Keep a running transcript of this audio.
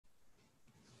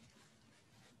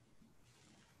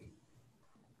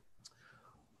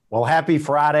Well, happy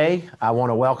Friday. I want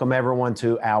to welcome everyone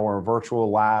to our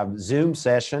virtual live Zoom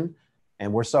session.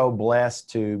 And we're so blessed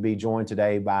to be joined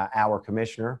today by our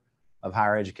Commissioner of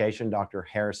Higher Education, Dr.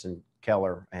 Harrison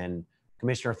Keller. And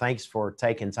Commissioner, thanks for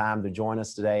taking time to join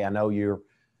us today. I know you're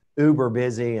uber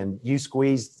busy and you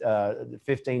squeezed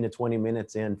 15 to 20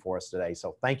 minutes in for us today.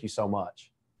 So thank you so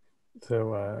much.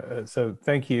 So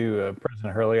thank you,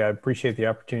 President Hurley. I appreciate the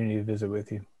opportunity to visit with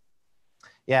you.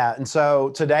 Yeah, and so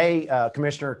today,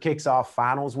 Commissioner, kicks off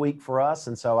finals week for us.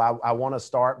 And so I want to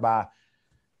start by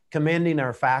commending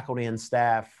our faculty and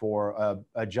staff for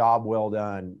a job well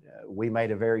done. We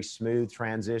made a very smooth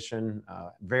transition,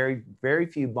 very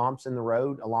few bumps in the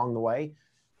road along the way.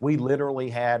 We literally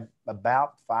had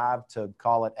about 5 to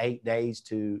call it 8 days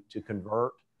to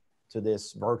convert to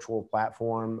this virtual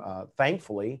platform.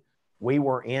 Thankfully, we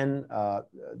were in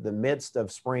the midst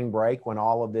of spring break when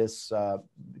all of this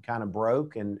kind of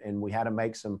broke, and we had to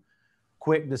make some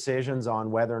quick decisions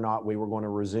on whether or not we were going to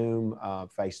resume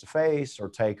face-to-face or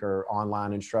take our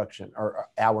online instruction, or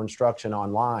our instruction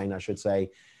online, I should say.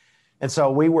 And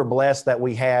so we were blessed that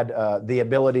we had the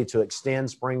ability to extend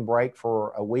spring break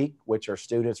for a week, which our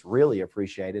students really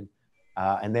appreciated.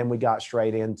 And then we got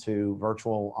straight into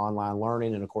virtual online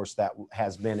learning. And of course, that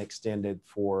has been extended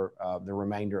for the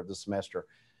remainder of the semester.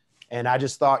 And I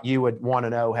just thought you would want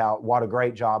to know what a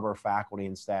great job our faculty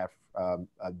and staff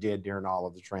did during all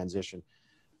of the transition.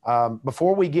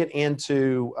 Before we get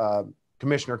into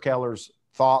Commissioner Keller's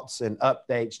thoughts and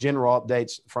updates, general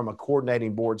updates from a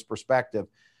coordinating board's perspective,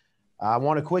 I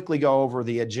want to quickly go over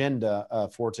the agenda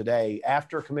for today.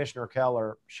 After Commissioner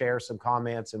Keller shares some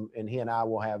comments, and he and I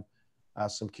will have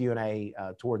some Q&A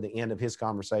toward the end of his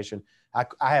conversation. I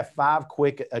have 5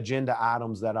 quick agenda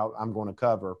items that I'm going to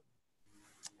cover.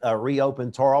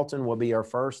 Reopen Tarleton will be our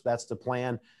first. That's the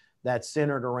plan that's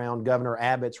centered around Governor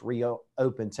Abbott's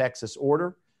Reopen Texas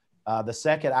order. The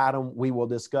second item, we will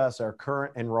discuss our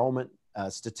current enrollment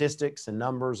statistics and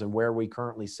numbers and where we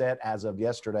currently sit as of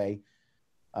yesterday.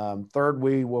 Third,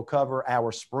 we will cover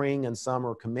our spring and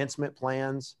summer commencement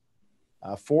plans.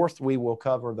 Fourth, we will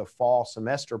cover the fall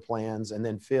semester plans. And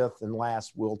then fifth and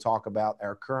last, we'll talk about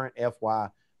our current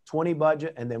FY20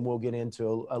 budget. And then we'll get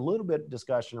into a little bit of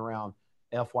discussion around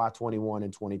FY21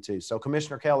 and 22. So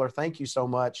Commissioner Keller, thank you so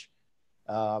much.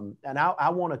 And I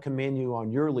want to commend you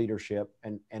on your leadership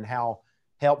and how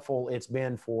helpful it's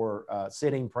been for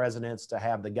sitting presidents to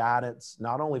have the guidance,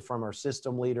 not only from our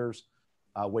system leaders,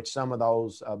 which some of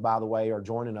those, by the way, are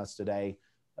joining us today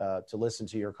to listen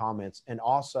to your comments, and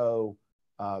also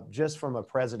just from a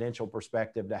presidential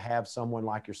perspective, to have someone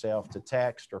like yourself to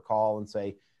text or call and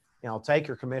say, take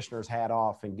your commissioner's hat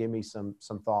off and give me some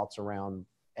thoughts around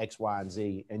X, Y, and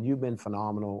Z. And you've been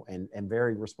phenomenal and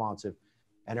very responsive.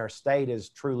 And our state is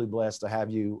truly blessed to have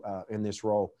you in this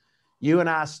role. You and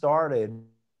I started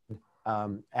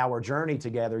our journey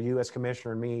together, you as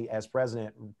commissioner and me as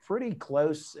president, pretty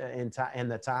close in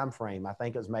the time frame. I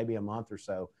think it was maybe a month or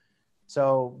so.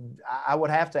 So I would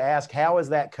have to ask, how is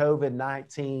that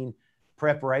COVID-19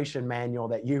 preparation manual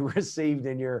that you received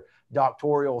in your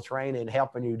doctoral training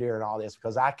helping you during all this?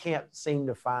 Because I can't seem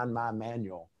to find my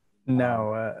manual.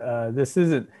 No, this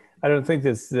isn't. I don't think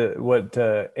this what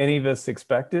any of us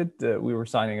expected that we were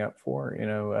signing up for.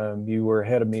 You were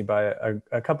ahead of me by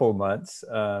a couple of months.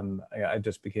 I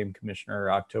just became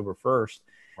commissioner October 1st.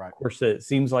 Right. Of course, it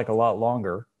seems like a lot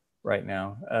longer right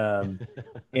now.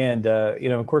 And,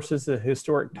 of course, it's a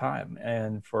historic time.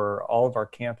 And for all of our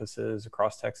campuses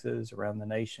across Texas, around the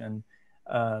nation,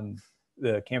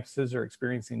 the campuses are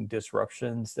experiencing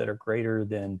disruptions that are greater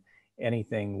than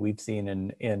anything we've seen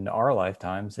in our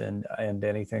lifetimes and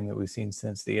anything that we've seen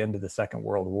since the end of the Second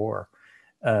World War.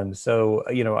 So,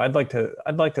 I'd like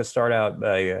to start out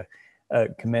by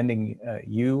commending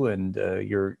you and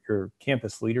your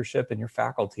campus leadership and your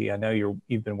faculty. I know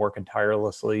you've been working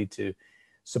tirelessly to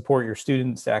support your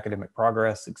students' academic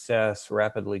progress, success,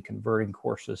 rapidly converting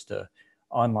courses to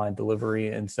online delivery,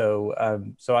 and so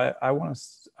I want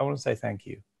to say thank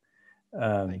you.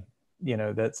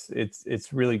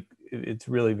 It's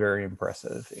really very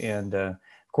impressive, and of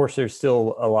course there's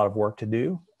still a lot of work to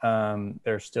do.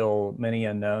 There's still many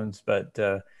unknowns, but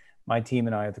my team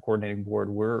and I at the coordinating board,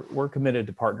 we're committed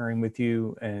to partnering with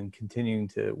you and continuing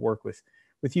to work with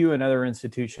you and other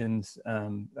institutions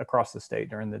across the state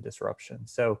during the disruption.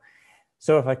 So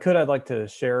if I could, I'd like to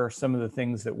share some of the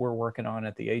things that we're working on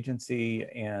at the agency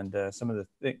and some of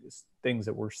the things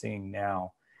that we're seeing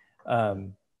now.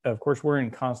 Of course, we're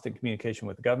in constant communication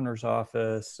with the governor's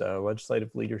office, legislative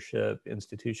leadership,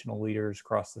 institutional leaders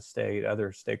across the state,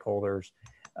 other stakeholders,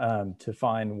 to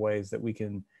find ways that we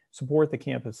can support the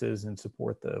campuses and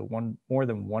support the more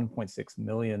than 1.6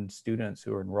 million students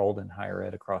who are enrolled in higher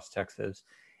ed across Texas.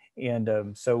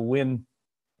 And so when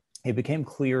it became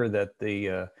clear that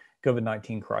the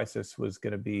COVID-19 crisis was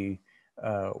going to be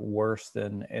worse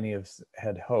than any of us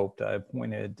had hoped, I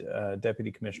appointed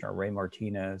Deputy Commissioner Ray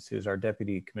Martinez, who's our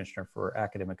Deputy Commissioner for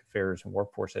Academic Affairs and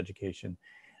Workforce Education,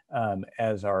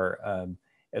 as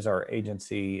our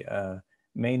agency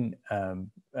main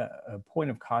point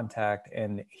of contact,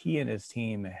 and he and his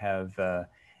team have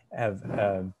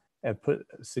put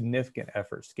significant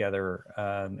efforts together,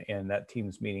 and that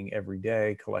team's meeting every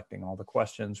day, collecting all the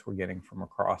questions we're getting from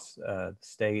across the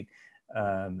state,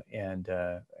 and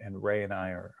Ray and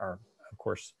I are of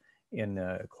course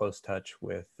in close touch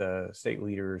with state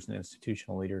leaders and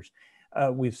institutional leaders.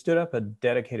 We've stood up a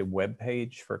dedicated web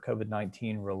page for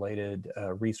COVID-19 related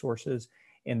resources.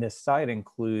 And this site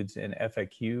includes an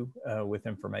FAQ with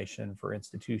information for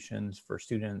institutions, for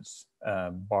students,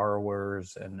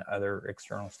 borrowers, and other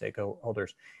external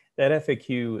stakeholders. That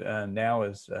FAQ now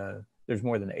is, there's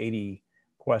more than 80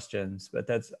 questions, but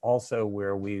that's also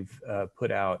where we've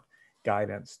put out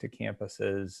guidance to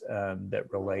campuses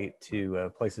that relate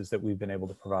to places that we've been able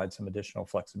to provide some additional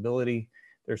flexibility.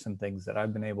 There's some things that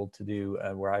I've been able to do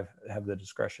where I have the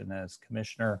discretion as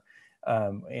commissioner.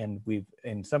 And we've,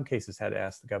 in some cases, had to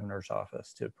ask the governor's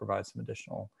office to provide some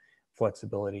additional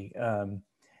flexibility.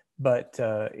 But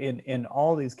in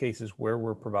all these cases where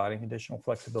we're providing additional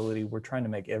flexibility, we're trying to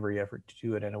make every effort to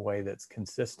do it in a way that's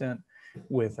consistent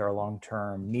with our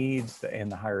long-term needs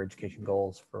and the higher education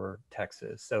goals for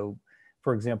Texas. So,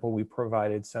 for example, we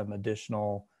provided some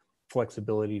additional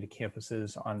flexibility to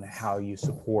campuses on how you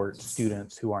support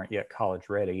students who aren't yet college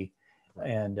ready,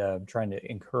 and trying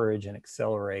to encourage and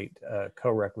accelerate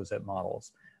co-requisite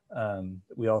models.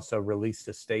 We also released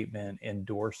a statement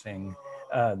endorsing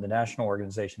the National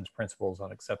Organization's principles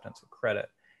on acceptance of credit.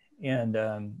 And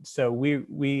so we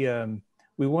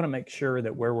want to make sure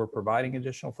that where we're providing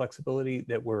additional flexibility,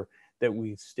 that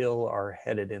we still are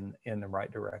headed in the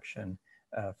right direction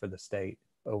for the state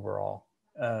overall.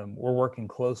 We're working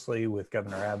closely with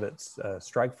Governor Abbott's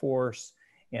strike force,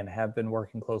 and have been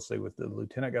working closely with the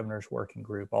Lieutenant Governor's Working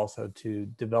Group also to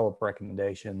develop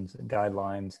recommendations and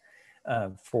guidelines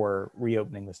for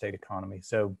reopening the state economy.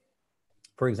 So,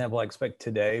 for example, I expect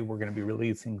today we're going to be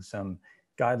releasing some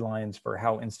guidelines for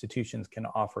how institutions can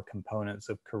offer components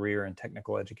of career and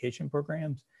technical education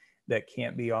programs that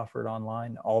can't be offered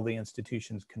online. All the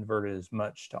institutions converted as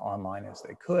much to online as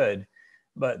they could,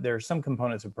 but there are some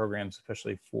components of programs,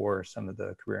 especially for some of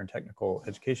the career and technical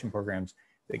education programs,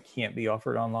 that can't be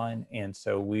offered online. And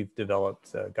so we've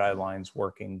developed guidelines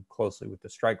working closely with the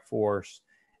strike force,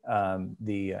 and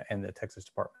the Texas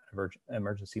Department of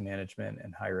Emergency Management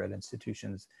and higher ed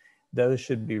institutions. Those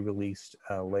should be released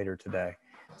later today.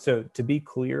 So to be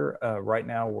clear, right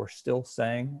now we're still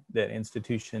saying that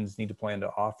institutions need to plan to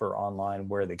offer online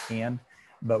where they can,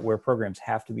 but where programs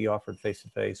have to be offered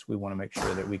face-to-face, we want to make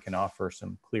sure that we can offer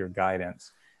some clear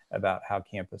guidance about how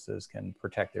campuses can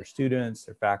protect their students,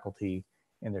 their faculty,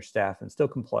 and their staff, and still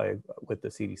comply with the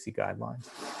CDC guidelines.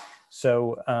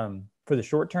 So for the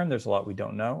short term, there's a lot we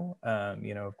don't know.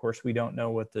 Of course, we don't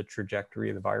know what the trajectory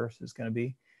of the virus is going to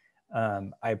be.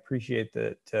 I appreciate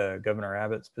that Governor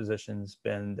Abbott's position's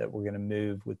been that we're going to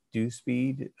move with due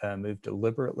speed, move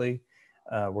deliberately.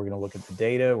 We're going to look at the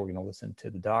data. We're going to listen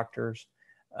to the doctors.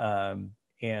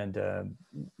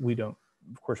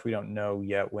 Of course, we don't know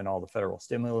yet when all the federal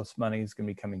stimulus money is going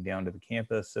to be coming down to the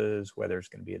campuses, whether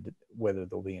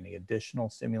there'll be any additional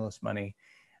stimulus money,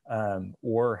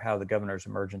 or how the governor's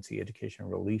emergency education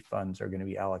relief funds are going to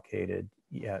be allocated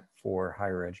yet for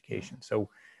higher education. So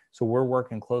we're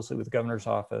working closely with the governor's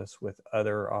office, with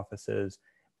other offices,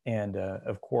 and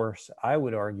of course, I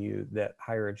would argue that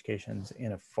higher education's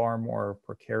in a far more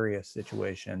precarious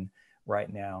situation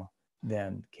right now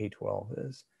than K-12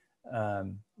 is.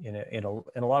 In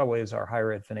a lot of ways, our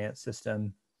higher ed finance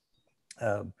system,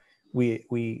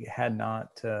 we had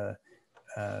not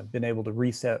been able to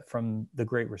reset from the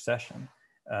Great Recession.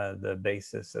 The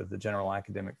basis of the general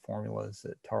academic formulas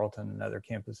that Tarleton and other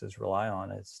campuses rely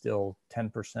on is still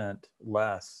 10%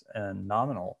 less in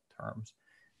nominal terms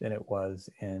than it was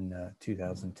in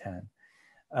 2010.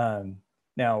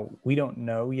 Now, we don't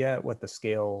know yet what the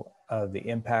scale of the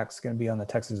impact's going to be on the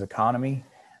Texas economy,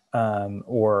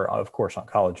 or of course on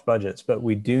college budgets, but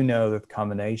we do know that the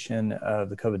combination of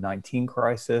the COVID-19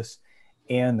 crisis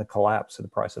and the collapse of the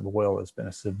price of oil has been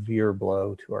a severe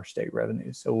blow to our state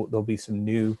revenues. So there'll be some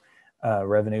new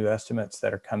revenue estimates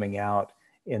that are coming out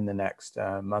in the next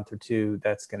month or two.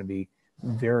 That's going to be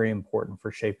very important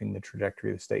for shaping the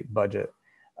trajectory of the state budget.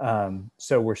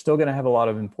 So we're still going to have a lot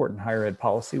of important higher ed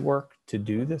policy work to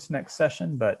do this next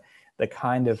session, but the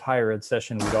kind of higher ed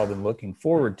session we've all been looking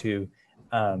forward to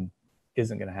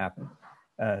isn't going to happen.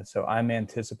 So I'm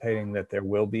anticipating that there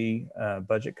will be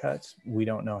budget cuts. We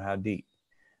don't know how deep.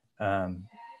 Now,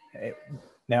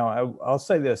 I'll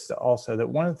say this also, that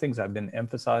one of the things I've been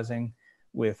emphasizing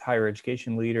with higher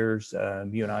education leaders,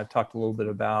 you and I have talked a little bit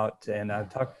about, and I've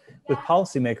talked with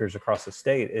policymakers across the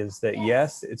state, is that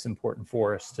yes, it's important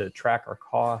for us to track our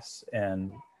costs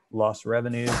and lost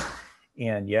revenues.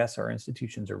 And yes, our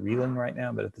institutions are reeling right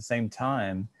now, but at the same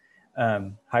time,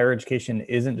 higher education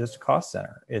isn't just a cost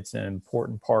center. It's an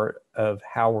important part of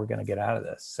how we're going to get out of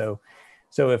this.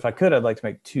 So if I could, I'd like to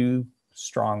make two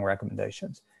strong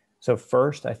recommendations. So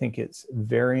first, I think it's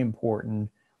very important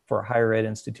for higher ed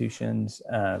institutions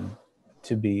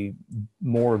to be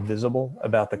more visible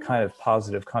about the kind of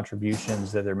positive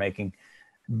contributions that they're making,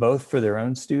 both for their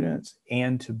own students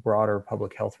and to broader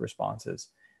public health responses.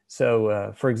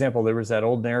 So for example, there was that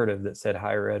old narrative that said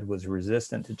higher ed was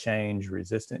resistant to change,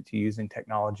 resistant to using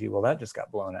technology. Well, that just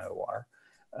got blown out of the water.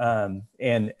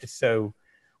 And so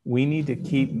we need to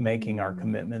keep making our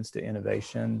commitments to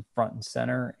innovation front and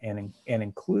center, and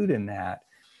include in that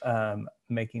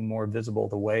making more visible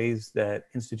the ways that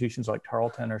institutions like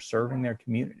Tarleton are serving their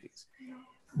communities.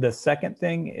 The second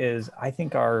thing is, I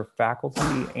think our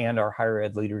faculty and our higher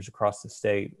ed leaders across the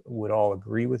state would all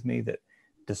agree with me that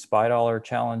despite all our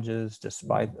challenges,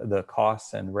 despite the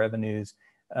costs and revenues,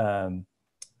 higher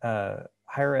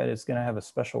ed is going to have a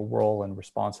special role and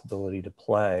responsibility to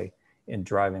play in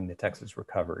driving the Texas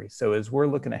recovery. So as we're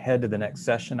looking ahead to the next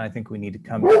session, I think we need to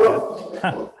come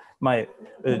together. My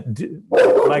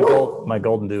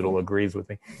golden doodle agrees with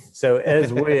me. So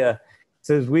as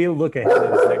we look ahead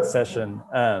to this next session,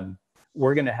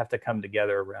 we're going to have to come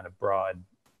together around a broad,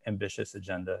 ambitious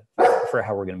agenda for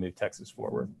how we're going to move Texas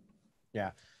forward.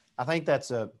 Yeah, I think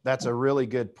that's a really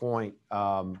good point.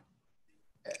 And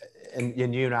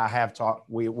you and I have talked.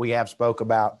 We have spoke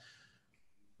about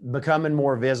becoming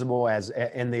more visible as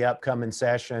in the upcoming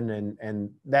session, and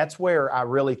that's where I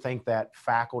really think that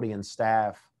faculty and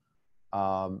staff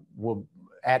will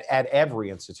at every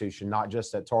institution, not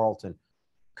just at Tarleton,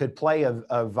 could play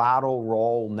a vital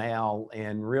role now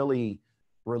in really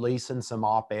releasing some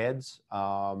op-eds.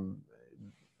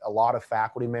 A lot of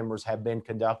faculty members have been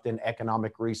conducting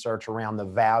economic research around the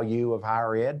value of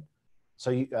higher ed.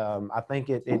 So I think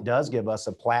it does give us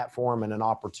a platform and an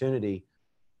opportunity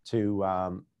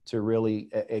to really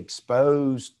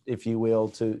expose, if you will,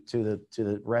 to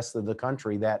the rest of the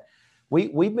country that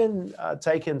we've been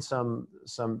taking somewhat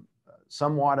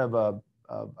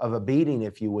of a beating,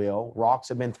 if you will. Rocks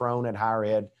have been thrown at higher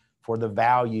ed for the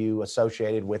value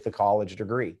associated with the college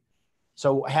degree.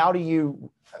 So how do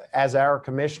you, as our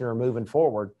commissioner moving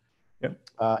forward,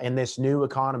 in this new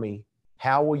economy,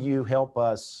 how will you help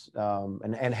us,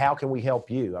 and how can we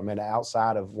help you? I mean,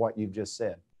 outside of what you've just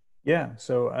said. Yeah.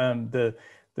 So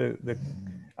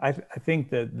I think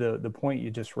that the point you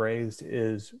just raised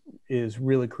is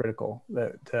really critical.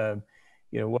 That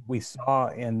what we saw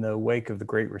in the wake of the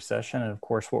Great Recession, and of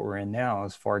course what we're in now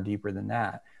is far deeper than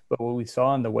that. But what we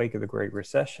saw in the wake of the Great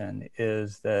Recession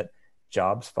is that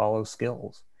jobs follow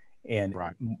skills. And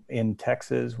in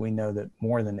Texas, we know that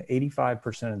more than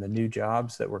 85% of the new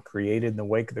jobs that were created in the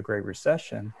wake of the Great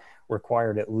Recession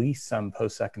required at least some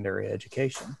post-secondary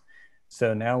education.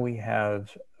 So now we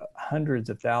have hundreds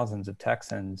of thousands of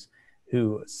Texans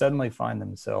who suddenly find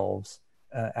themselves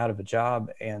out of a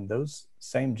job, and those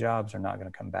same jobs are not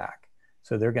going to come back.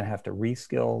 So they're going to have to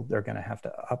reskill, they're going to have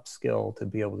to upskill to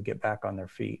be able to get back on their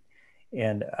feet.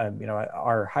 And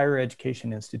our higher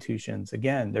education institutions,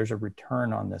 again, there's a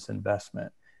return on this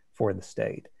investment for the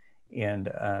state.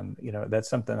 And that's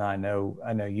something I know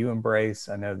you embrace.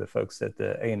 I know the folks at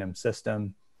the A&M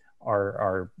system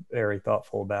are very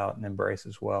thoughtful about and embrace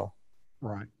as well.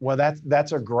 Right. Well,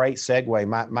 that's a great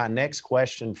segue. My next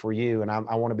question for you, and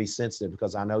I want to be sensitive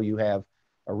because I know you have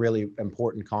a really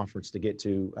important conference to get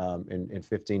to in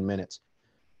 15 minutes.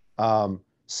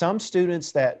 Some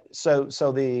students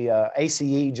so the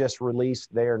ACE just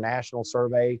released their national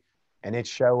survey, and it's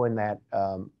showing that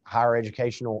higher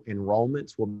educational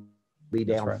enrollments will be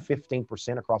down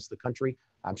 15% across the country.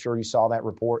 I'm sure you saw that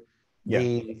report. Yeah.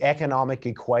 The economic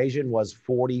equation was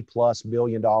 $40+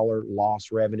 billion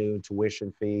lost revenue,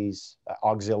 tuition fees,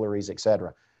 auxiliaries, et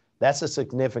cetera. That's a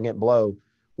significant blow.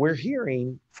 We're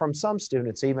hearing from some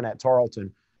students, even at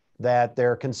Tarleton, that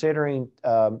they're considering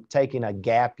taking a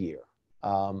gap year,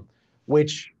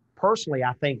 which personally,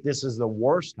 I think this is the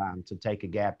worst time to take a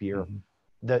gap year.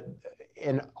 Mm-hmm.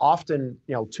 And often,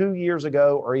 2 years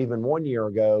ago, or even 1 year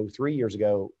ago, 3 years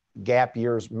ago, gap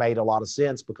years made a lot of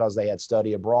sense because they had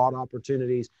study abroad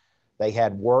opportunities. They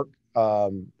had work,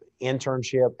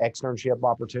 internship, externship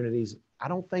opportunities. I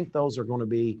don't think those are going to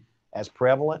be as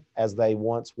prevalent as they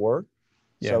once were.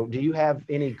 Yeah. So do you have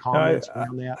any No, comments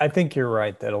around that? I think you're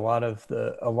right that a lot of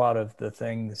the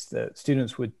things that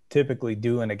students would typically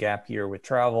do in a gap year with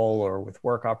travel or with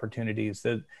work opportunities,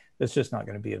 that's just not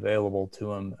going to be available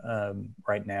to them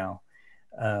right now.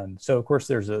 So of course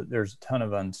there's a ton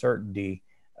of uncertainty.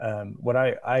 What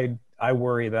I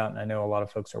worry about, and I know a lot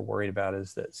of folks are worried about,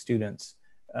 is that students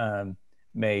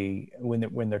may,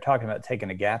 when they're talking about taking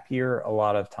a gap year, a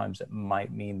lot of times it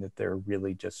might mean that they're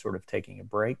really just sort of taking a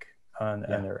break on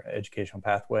their educational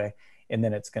pathway, and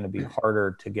then it's going to be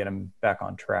harder to get them back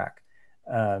on track.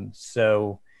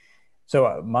 So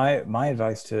my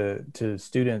advice to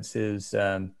students is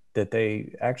that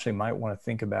they actually might want to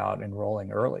think about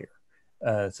enrolling earlier.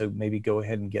 So maybe go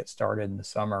ahead and get started in the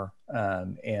summer,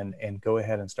 and go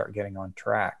ahead and start getting on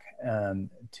track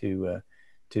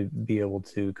to be able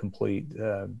to complete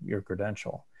your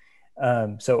credential.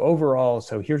 So overall,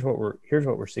 here's what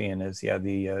we're seeing is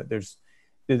there's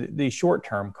the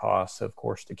short-term costs, of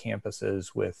course, to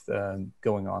campuses with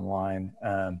going online.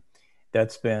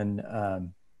 That's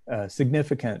been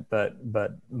significant, but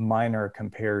minor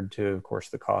compared to, of course,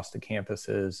 the cost to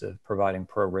campuses of providing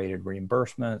prorated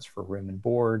reimbursements for room and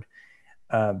board.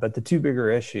 But the two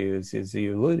bigger issues, as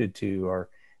you alluded to, are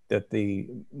that the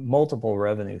multiple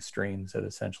revenue streams have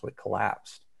essentially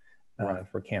collapsed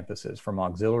for campuses. From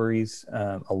auxiliaries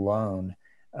alone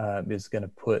is going to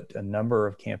put a number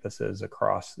of campuses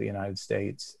across the United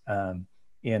States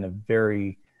in a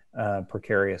very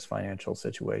precarious financial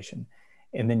situation.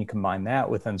 And then you combine that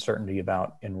with uncertainty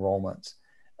about enrollments.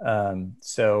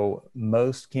 So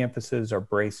most campuses are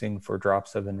bracing for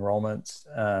drops of enrollments.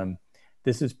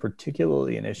 This is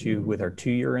particularly an issue with our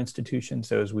two-year institutions.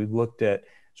 So as we've looked at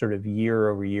sort of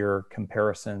year-over-year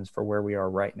comparisons for where we are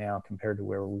right now compared to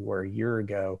where we were a year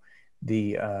ago,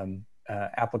 the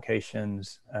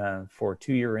applications for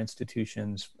two-year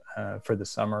institutions for the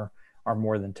summer are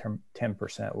more than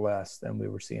 10% less than we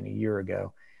were seeing a year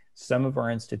ago. Some of our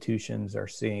institutions are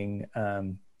seeing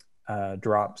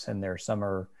drops in their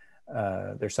summer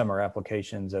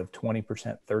applications of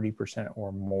 20%, 30%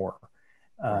 or more.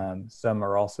 Some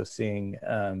are also seeing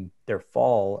their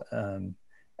fall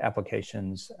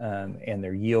applications and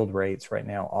their yield rates right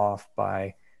now off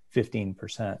by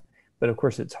 15%. But of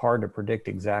course, it's hard to predict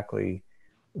exactly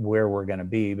where we're going to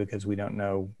be because we don't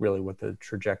know really what the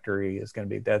trajectory is going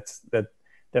to be.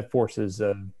 That forces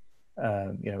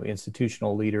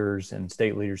institutional leaders and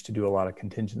state leaders to do a lot of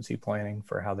contingency planning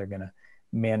for how they're going to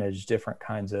manage different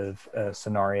kinds of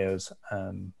scenarios.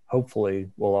 Hopefully,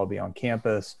 we'll all be on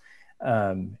campus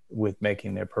with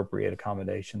making the appropriate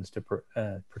accommodations to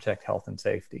protect health and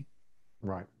safety.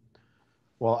 Right.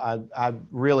 Well, I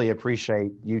really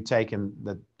appreciate you taking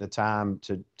the time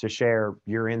to share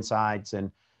your insights,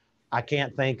 and I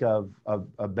can't think of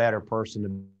a better person to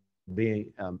be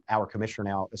our commissioner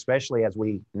now, especially as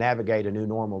we navigate a new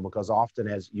normal, because often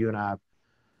as you and I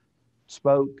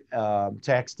spoke,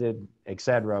 texted,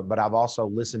 etc., but I've also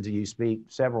listened to you speak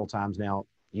several times now,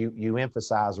 you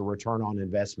emphasize a return on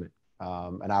investment.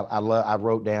 And I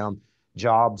wrote down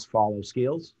jobs follow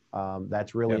skills.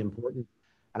 That's really important.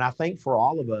 And I think for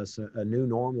all of us, a new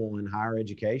normal in higher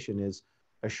education is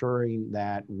assuring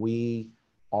that we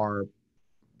are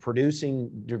producing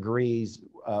degrees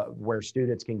where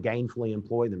students can gainfully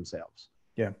employ themselves.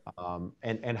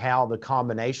 And how the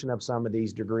combination of some of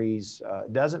these degrees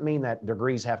doesn't mean that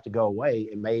degrees have to go away.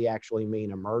 It may actually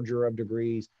mean a merger of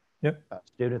degrees.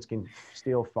 Students can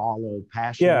still follow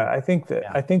passion. I think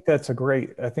that's a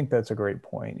great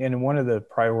point. And one of the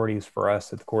priorities for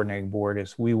us at the coordinating board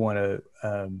is we want to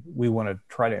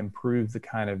try to improve the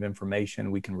kind of information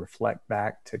we can reflect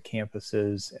back to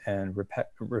campuses and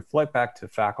reflect back to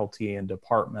faculty and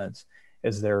departments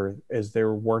as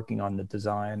they're working on the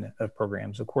design of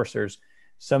programs. Of course, there's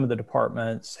some of the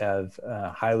departments have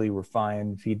highly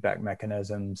refined feedback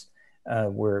mechanisms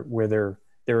where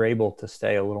they're able to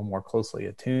stay a little more closely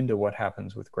attuned to what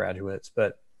happens with graduates.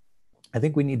 But I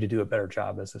think we need to do a better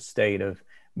job as a state of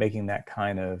making that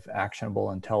kind of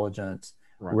actionable intelligence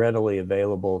readily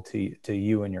available to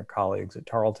you and your colleagues at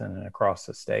Tarleton and across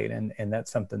the state. And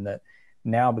that's something that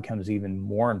now becomes even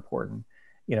more important.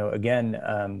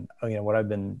 What I've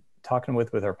been talking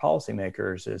with our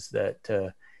policymakers is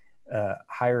that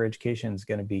higher education is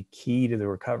going to be key to the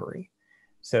recovery.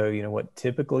 So, what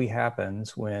typically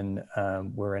happens when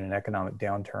we're in an economic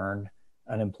downturn,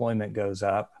 unemployment goes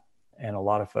up, and a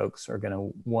lot of folks are going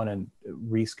to want to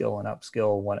reskill and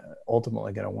upskill,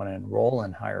 ultimately going to want to enroll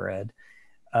in higher ed.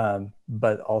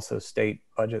 but also state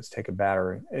budgets take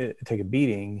a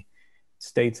beating.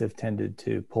 States have tended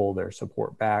to pull their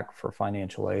support back for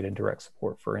financial aid and direct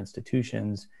support for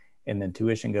institutions, and then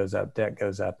tuition goes up, debt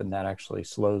goes up, and that actually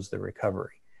slows the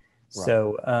recovery. Right.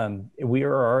 So we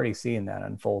are already seeing that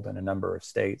unfold in a number of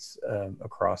states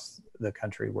across the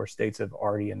country, where states have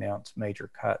already announced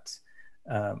major cuts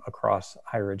across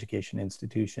higher education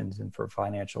institutions and for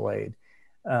financial aid.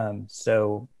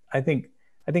 So I think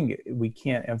we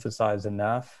can't emphasize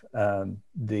enough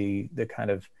the kind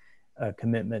of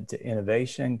commitment to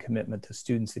innovation, commitment to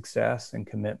student success, and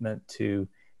commitment to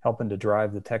helping to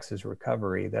drive the Texas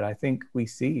recovery that I think we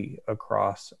see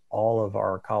across all of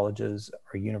our colleges,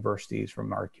 our universities,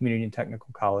 from our community and technical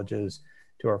colleges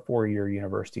to our four-year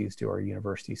universities to our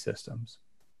university systems.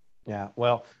 Yeah,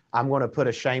 well, I'm going to put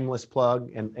a shameless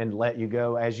plug and let you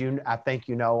go. I think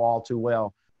you know all too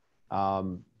well,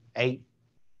 8+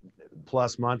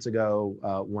 months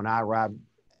ago, when I arrived,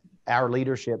 our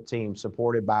leadership team,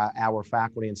 supported by our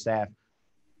faculty and staff,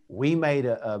 we made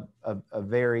a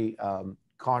very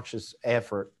conscious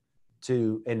effort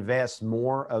to invest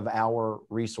more of our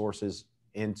resources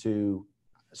into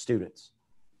students.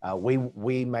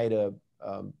 We made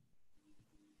an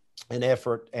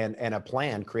effort and a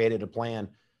plan, created a plan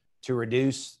to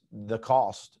reduce the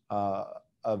cost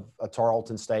of a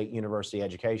Tarleton State University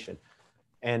education.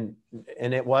 And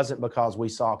it wasn't because we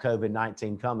saw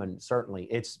COVID-19 coming, certainly.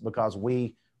 It's because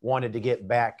we wanted to get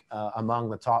back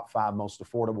among the top 5 most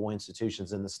affordable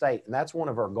institutions in the state. And that's one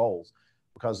of our goals,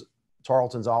 because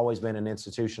Tarleton's always been an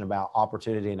institution about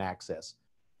opportunity and access.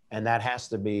 And that has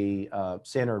to be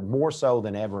centered more so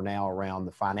than ever now around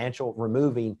the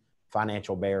removing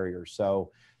financial barriers.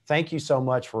 So thank you so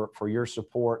much for your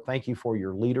support. Thank you for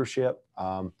your leadership.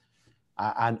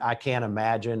 I can't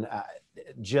imagine,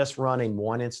 just running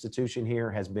one institution here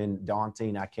has been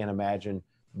daunting. I can't imagine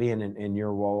being in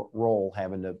your role,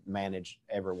 having to manage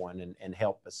everyone and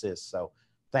help assist. So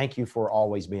thank you for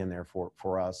always being there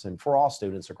for us and for all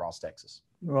students across Texas.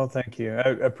 Well, thank you. I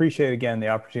appreciate, again, the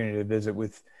opportunity to visit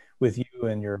with you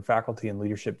and your faculty and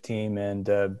leadership team, and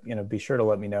be sure to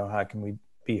let me know how can we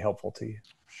be helpful to you.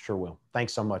 Sure will.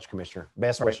 Thanks so much, Commissioner.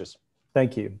 Best wishes.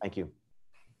 Thank you. Thank you.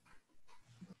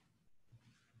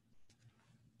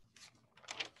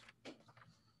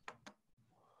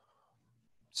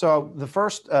 So the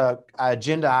first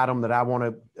agenda item that I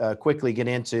want to quickly get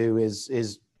into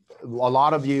is a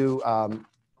lot of you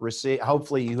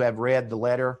hopefully you have read the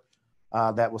letter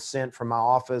that was sent from my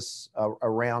office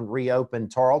around Reopen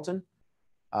Tarleton.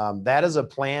 That is a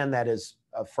plan that is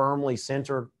firmly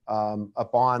centered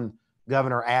upon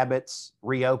Governor Abbott's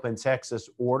Reopen Texas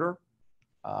order.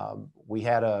 We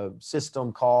had a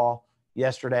system call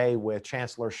yesterday with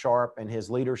Chancellor Sharp and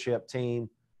his leadership team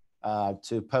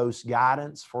to post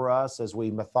guidance for us as we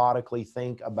methodically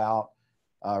think about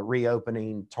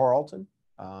reopening Tarleton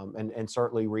and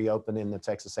certainly reopening the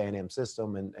Texas A&M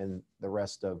system and the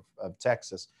rest of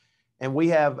Texas. And we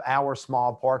have our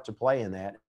small part to play in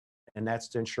that, and that's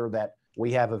to ensure that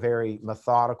we have a very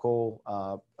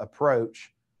methodical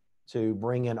approach to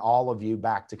bringing all of you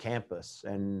back to campus.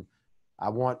 And I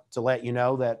want to let you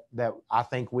know that I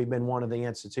think we've been one of the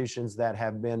institutions that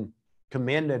have been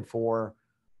commended for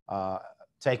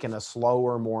taking a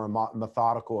slower, more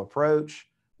methodical approach.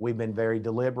 We've been very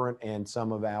deliberate in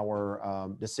some of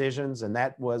our decisions, and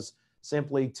that was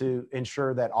simply to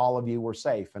ensure that all of you were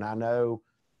safe. And I know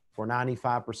for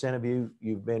 95% of you,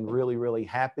 you've been really, really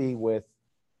happy with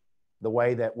the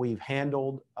way that we've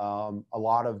handled a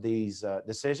lot of these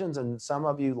decisions. And some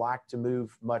of you like to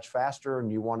move much faster and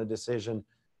you want a decision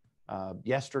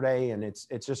yesterday, and it's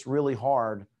just really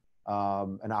hard.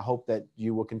 And I hope that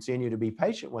you will continue to be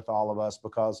patient with all of us,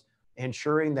 because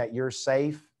ensuring that you're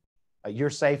safe, your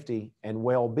safety and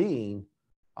well-being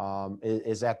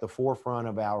is at the forefront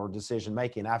of our decision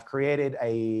making. I've created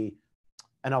an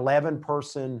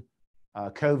 11-person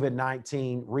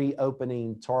COVID-19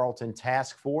 reopening Tarleton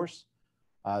task force.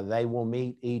 They will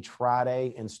meet each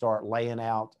Friday and start laying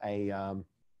out a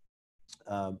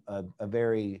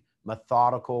very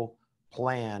methodical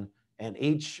plan. And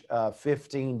each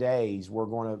 15 days, we're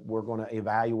going to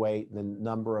evaluate the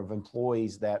number of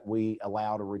employees that we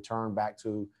allow to return back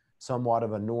to somewhat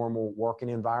of a normal working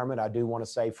environment. I do want to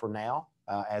say for now,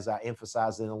 as I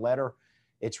emphasized in the letter,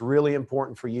 it's really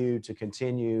important for you to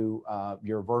continue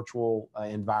your virtual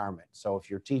environment. So if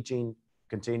you're teaching,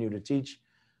 continue to teach.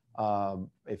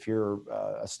 If you're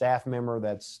a staff member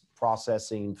that's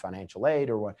processing financial aid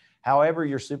or what, however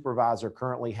your supervisor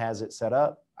currently has it set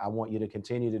up, I want you to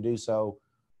continue to do so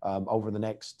over the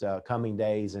next coming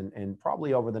days and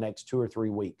probably over the next 2 or 3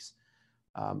 weeks.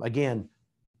 Again,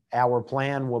 Our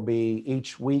plan will be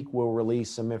each week we'll release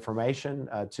some information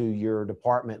to your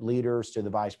department leaders, to the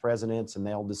vice presidents, and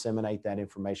they'll disseminate that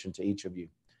information to each of you.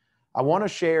 I want to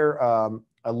share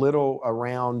a little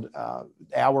around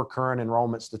our current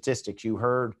enrollment statistics. You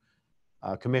heard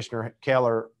Commissioner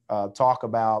Keller talk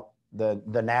about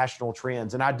the national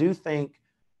trends, and I do think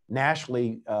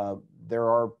nationally there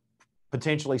are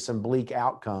potentially some bleak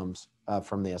outcomes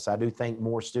from this. I do think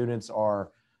more students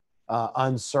are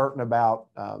uncertain about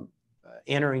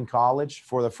entering college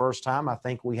for the first time. I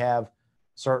think we have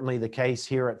certainly the case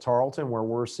here at Tarleton where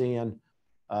we're seeing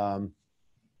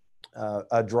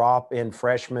a drop in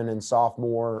freshman and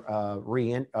sophomore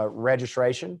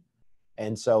registration.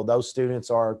 And so those students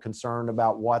are concerned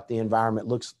about what the environment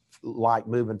looks like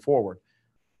moving forward.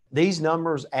 These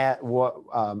numbers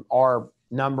are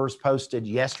numbers posted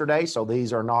yesterday, so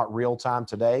these are not real time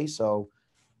today. So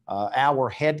our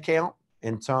head count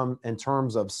in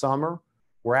terms of summer,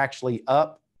 we're actually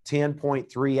up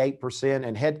 10.38%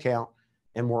 in head count,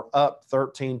 and we're up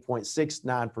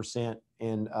 13.69%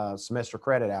 in semester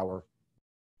credit hour,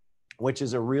 which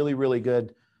is a really, really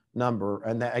good number.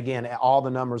 And that, again, all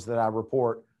the numbers that I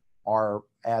report are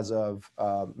as of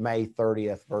May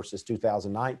 30th versus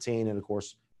 2019, and of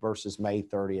course, versus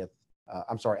April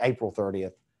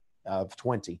 30th of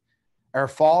 20. Our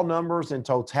fall numbers in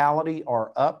totality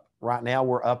are up. Right now,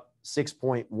 we're up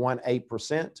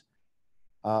 6.18%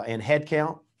 in head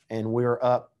count, and we're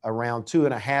up around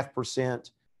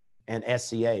 2.5% in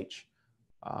SCH.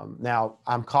 Now,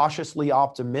 I'm cautiously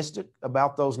optimistic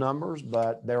about those numbers,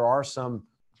 but there are some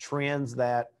trends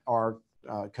that are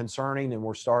concerning, and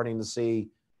we're starting to see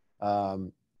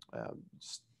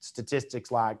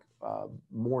statistics like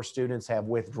more students have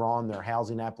withdrawn their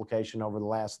housing application over the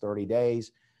last 30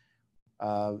 days.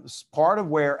 Part of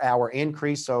where our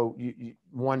increase, so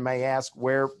one may ask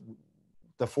where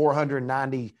the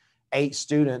 498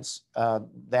 students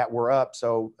that were up.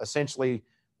 So essentially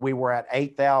we were at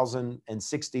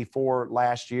 8,064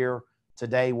 last year.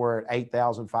 Today we're at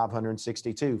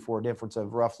 8,562 for a difference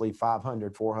of roughly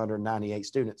 498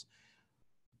 students.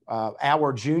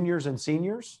 Our juniors and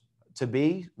seniors to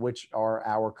be, which are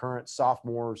our current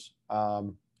sophomores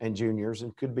and juniors,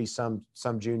 and could be some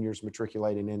juniors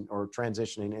matriculating in or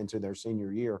transitioning into their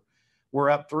senior year, we're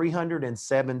up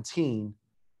 317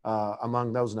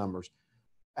 among those numbers.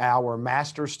 Our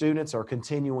master students, or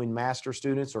continuing master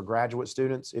students, or graduate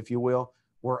students, if you will,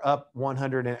 we're up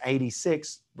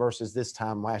 186 versus this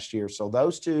time last year. So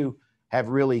those two have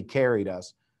really carried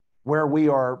us. Where we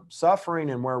are suffering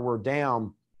and where we're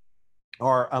down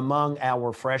are among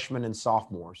our freshmen and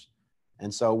sophomores.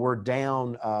 And so we're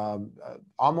down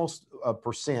almost a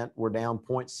percent. We're down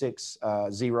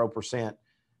 0.60%.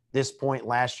 This point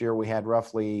last year, we had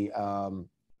roughly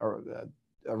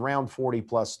around 40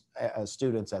 plus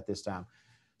students at this time.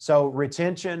 So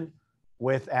retention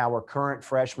with our current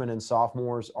freshmen and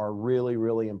sophomores are really,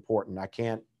 really important. I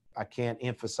can't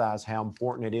emphasize how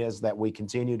important it is that we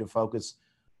continue to focus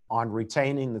on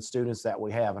retaining the students that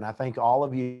we have. And I think all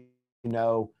of you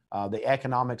know the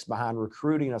economics behind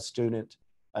recruiting a student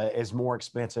is more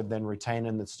expensive than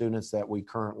retaining the students that we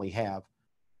currently have.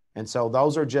 And so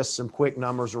those are just some quick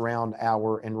numbers around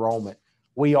our enrollment.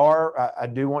 We are, I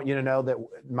do want you to know that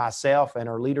myself and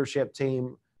our leadership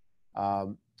team,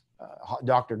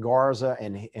 Dr. Garza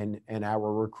and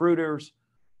our recruiters,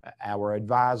 our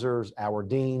advisors, our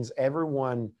deans,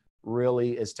 everyone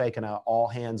really is taking an all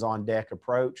hands on deck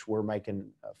approach. We're making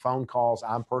phone calls.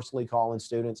 I'm personally calling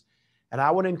students. And I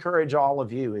would encourage all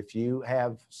of you, if you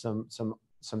have some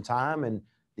time and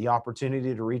the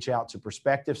opportunity to reach out to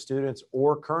prospective students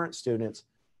or current students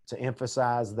to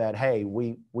emphasize that, hey,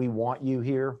 we want you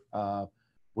here.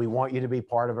 We want you to be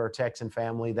part of our Texan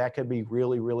family. That could be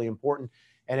really, really important.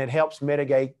 And it helps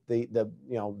mitigate the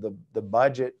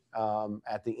budget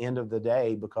at the end of the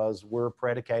day, because we're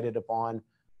predicated upon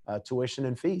tuition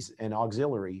and fees and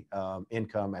auxiliary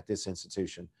income at this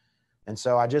institution. And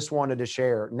so I just wanted to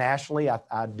share nationally,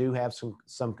 I do have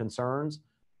some concerns.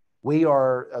 We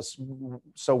are,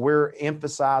 so we're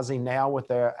emphasizing now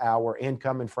with our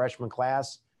incoming freshman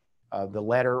class. The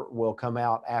letter will come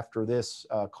out after this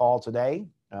call today.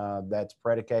 That's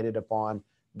predicated upon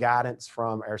guidance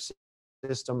from our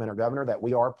system and our governor that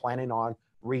we are planning on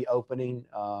reopening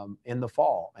in the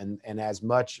fall. And as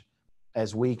much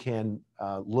as we can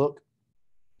look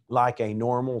like a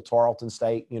normal Tarleton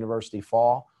State University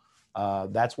fall,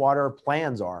 that's what our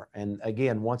plans are. And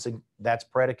again, that's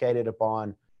predicated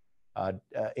upon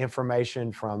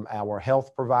information from our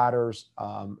health providers,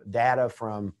 data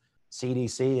from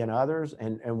CDC and others.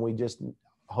 And we just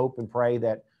hope and pray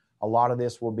that a lot of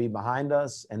this will be behind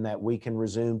us and that we can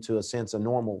resume to a sense of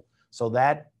normal. So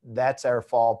that's our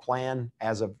fall plan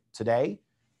as of today.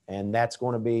 And that's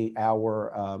going to be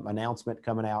our announcement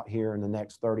coming out here in the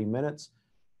next 30 minutes.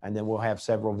 And then we'll have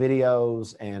several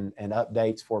videos and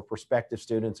updates for prospective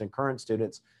students and current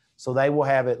students. So they will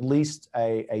have at least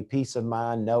a peace of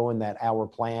mind knowing that our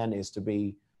plan is to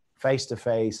be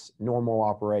face-to-face normal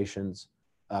operations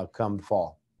come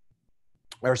fall.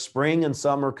 Our spring and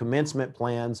summer commencement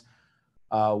plans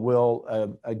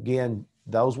will, again,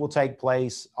 those will take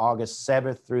place August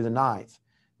 7th through the 9th.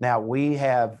 Now, we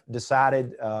have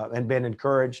decided and been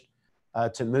encouraged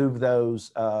to move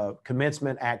those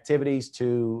commencement activities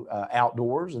to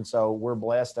outdoors. And so we're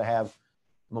blessed to have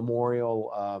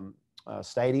Memorial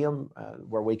Stadium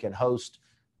where we can host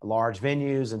large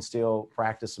venues and still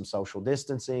practice some social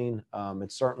distancing.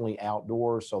 It's certainly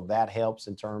outdoors, so that helps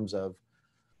in terms of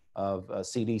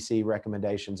CDC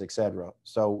recommendations, et cetera.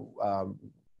 So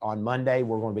on Monday,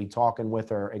 we're going to be talking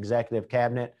with our executive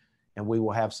cabinet, and we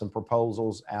will have some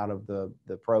proposals out of the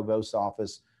provost's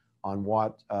office on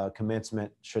what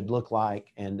commencement should look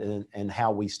like and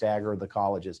how we stagger the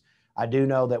colleges. I do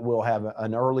know that we'll have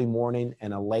an early morning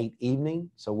and a late evening,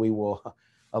 so we will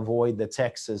avoid the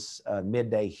Texas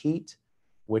midday heat,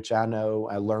 which I know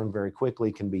I learned very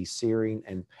quickly can be searing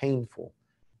and painful,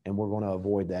 and we're going to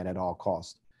avoid that at all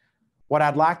costs. What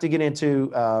I'd like to get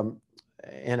into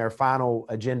in our final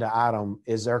agenda item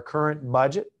is our current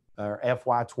budget, our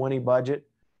FY20 budget.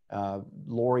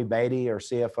 Lori Beatty, our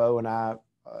CFO, and I,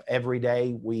 every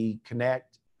day we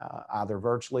connect either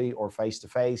virtually or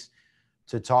face-to-face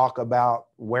to talk about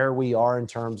where we are in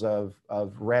terms of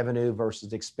revenue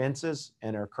versus expenses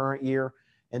in our current year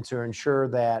and to ensure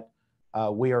that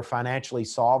we are financially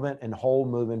solvent and whole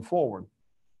moving forward.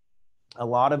 A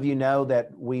lot of you know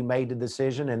that we made the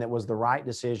decision, and it was the right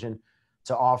decision,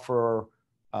 to offer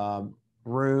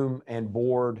room and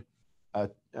board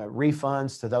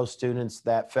refunds to those students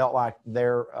that felt like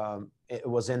it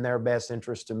was in their best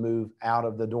interest to move out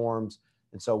of the dorms.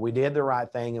 And so we did the right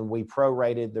thing, and we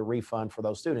prorated the refund for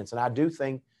those students. And I do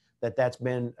think that that's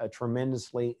been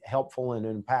tremendously helpful and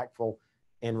impactful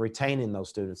in retaining those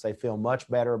students. They feel much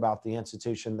better about the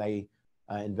institution they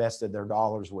invested their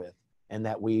dollars with, and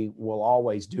that we will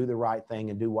always do the right thing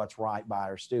and do what's right by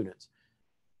our students.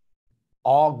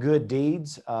 All good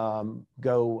deeds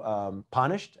go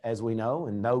punished, as we know,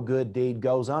 and no good deed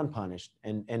goes unpunished.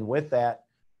 And with that,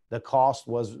 the cost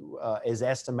is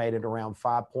estimated around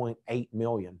 $5.8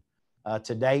 million.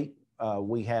 To date,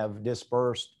 we have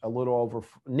dispersed a little over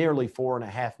nearly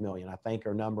 $4.5 million. I think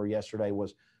our number yesterday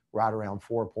was right around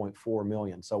 $4.4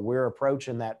 million. So we're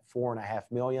approaching that $4.5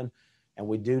 million. And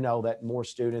we do know that more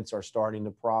students are starting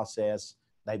to process.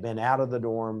 They've been out of the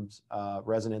dorms,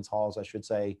 residence halls, I should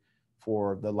say,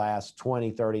 for the last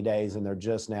 20, 30 days, and they're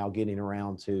just now getting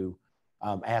around to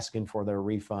asking for their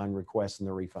refund, requesting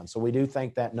the refund. So we do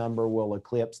think that number will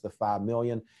eclipse the $5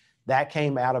 million. That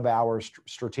came out of our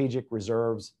strategic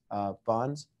reserves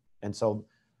funds. And so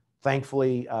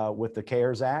thankfully, with the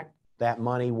CARES Act, that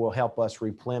money will help us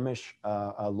replenish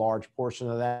a large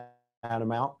portion of that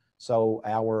amount. So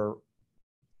our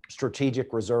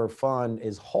strategic reserve fund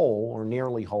is whole or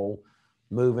nearly whole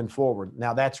moving forward.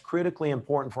 Now, that's critically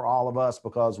important for all of us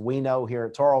because we know here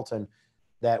at Tarleton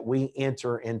that we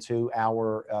enter into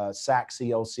our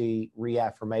SAC-COC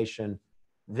reaffirmation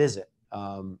visit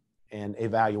and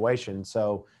evaluation.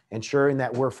 So ensuring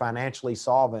that we're financially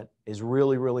solvent is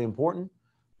really, really important.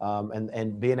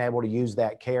 And being able to use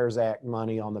that CARES Act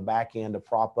money on the back end to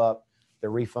prop up the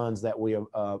refunds that we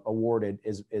awarded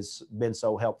is been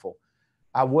so helpful.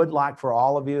 I would like for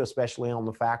all of you, especially on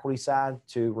the faculty side,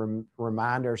 to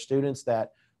remind our students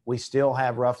that we still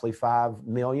have roughly $5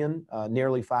 million,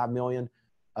 nearly $5 million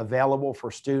available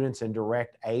for students in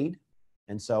direct aid.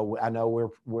 And so I know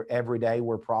we're every day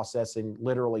we're processing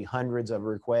literally hundreds of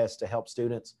requests to help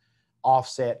students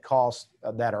offset costs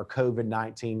that are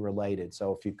COVID-19 related.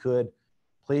 So if you could,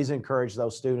 please encourage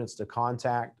those students to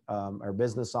contact our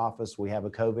business office. We have a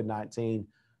COVID-19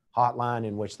 hotline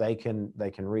in which they can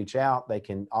reach out. They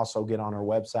can also get on our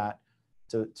website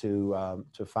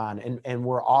to find, and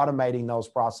we're automating those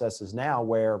processes now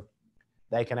where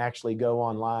they can actually go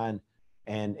online,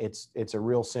 and it's a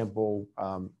real simple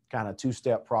kind of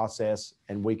two-step process,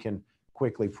 and we can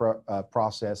quickly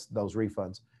process those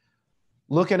refunds.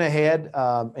 Looking ahead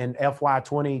in FY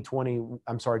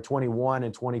 21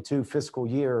 and 22 fiscal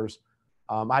years,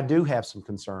 I do have some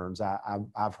concerns.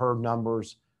 I've heard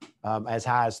numbers as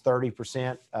high as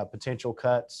 30% potential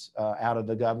cuts out of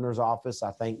the governor's office.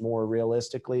 I think more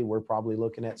realistically, we're probably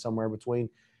looking at somewhere between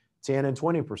 10 and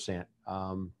 20%.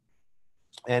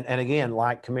 And again,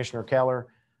 like Commissioner Keller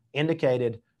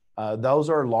indicated, those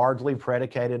are largely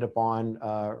predicated upon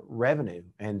revenue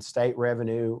and state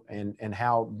revenue and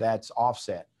how that's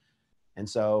offset. And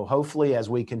so hopefully as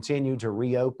we continue to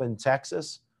reopen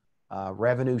Texas,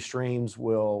 revenue streams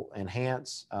will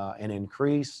enhance and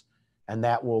increase, and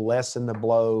that will lessen the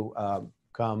blow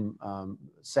come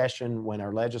session when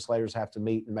our legislators have to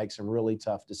meet and make some really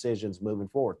tough decisions moving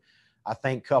forward. I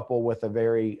think coupled with a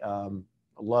very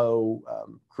low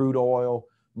crude oil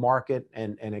market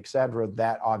and et cetera,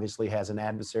 that obviously has an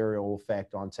adversarial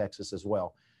effect on Texas as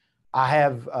well. I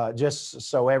have, just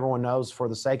so everyone knows, for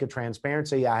the sake of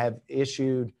transparency, I have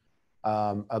issued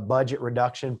a budget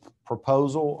reduction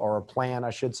proposal, or a plan, I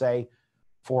should say,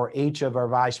 for each of our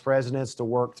vice presidents to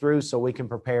work through, so we can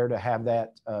prepare to have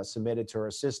that submitted to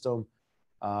our system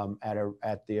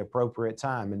at the appropriate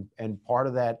time. And part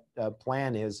of that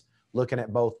plan is looking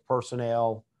at both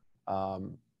personnel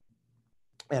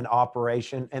and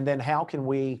operation, and then how can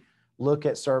we look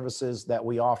at services that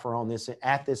we offer on this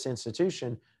at this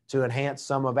institution to enhance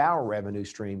some of our revenue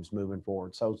streams moving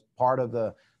forward. So part of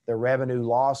the revenue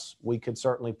loss we could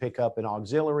certainly pick up in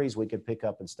auxiliaries, we could pick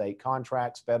up in state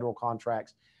contracts, federal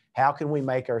contracts. How can we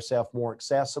make ourselves more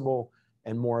accessible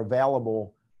and more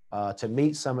available to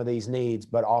meet some of these needs,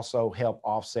 but also help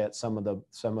offset some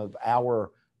of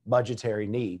our budgetary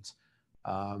needs?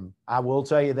 I will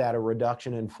tell you that a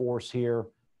reduction in force here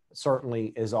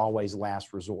certainly is always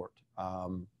last resort.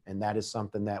 And that is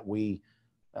something that we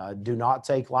do not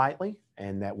take lightly,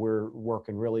 and that we're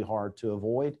working really hard to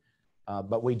avoid.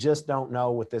 But we just don't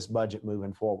know with this budget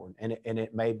moving forward. And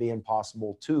it may be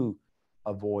impossible to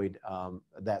avoid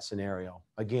that scenario.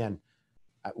 Again,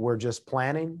 we're just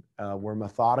planning. We're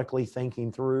methodically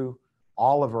thinking through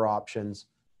all of our options.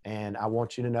 And I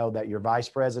want you to know that your vice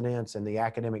presidents and the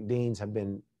academic deans have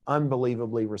been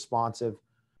unbelievably responsive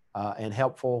and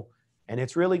helpful. And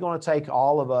it's really going to take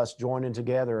all of us joining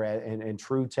together in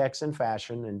true Texan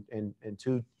fashion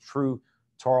and true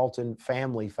Tarleton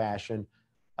family fashion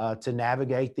to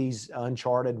navigate these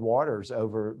uncharted waters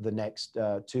over the next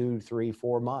 2, 3,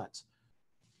 4 months.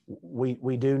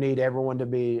 We do need everyone to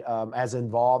be as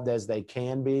involved as they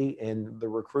can be in the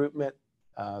recruitment,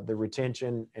 the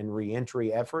retention and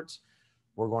reentry efforts.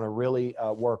 We're going to really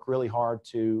work really hard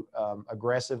to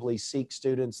aggressively seek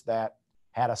students that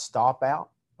had a stop out,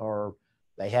 or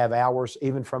they have hours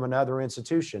even from another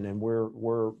institution, and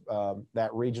we're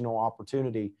that regional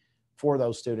opportunity for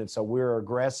those students. So we're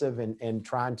aggressive in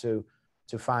trying to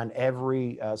find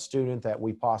every student that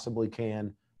we possibly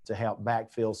can to help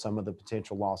backfill some of the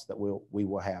potential loss that we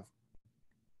will have.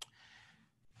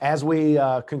 As we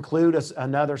conclude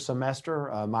another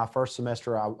semester, my first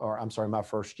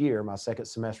year, my second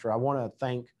semester, I want to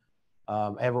thank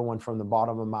everyone from the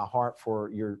bottom of my heart for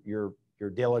your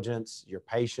diligence, your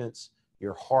patience,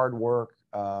 your hard work.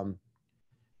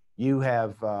 You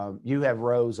have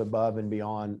rose above and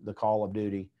beyond the call of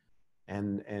duty,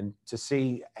 and to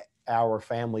see our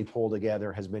family pull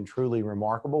together has been truly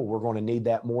remarkable. We're going to need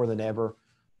that more than ever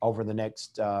over the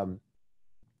next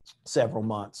several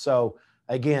months. So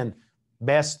again,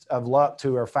 best of luck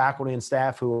to our faculty and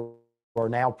staff who are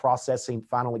now processing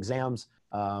final exams.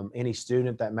 Any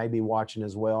student that may be watching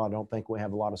as well. I don't think we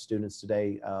have a lot of students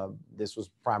today. This was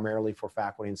primarily for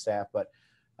faculty and staff, but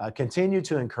continue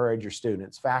to encourage your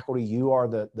students. Faculty, you are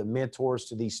the mentors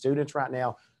to these students right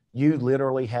now. You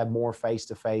literally have more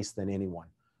face-to-face than anyone.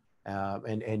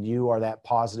 And you are that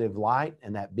positive light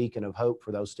and that beacon of hope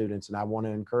for those students. And I want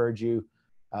to encourage you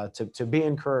to be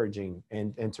encouraging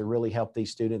and to really help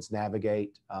these students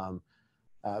navigate.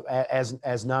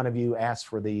 As none of you asked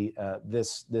for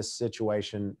this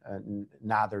situation,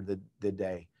 neither did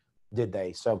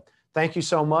they. So thank you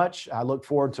so much. I look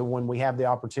forward to when we have the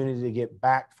opportunity to get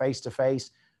back face to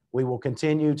face. We will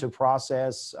continue to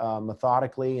process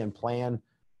methodically and plan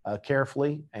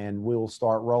carefully, and we will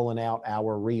start rolling out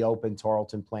our reopened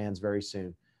Tarleton plans very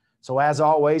soon. So as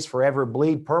always, forever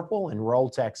bleed purple and roll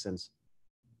Texans.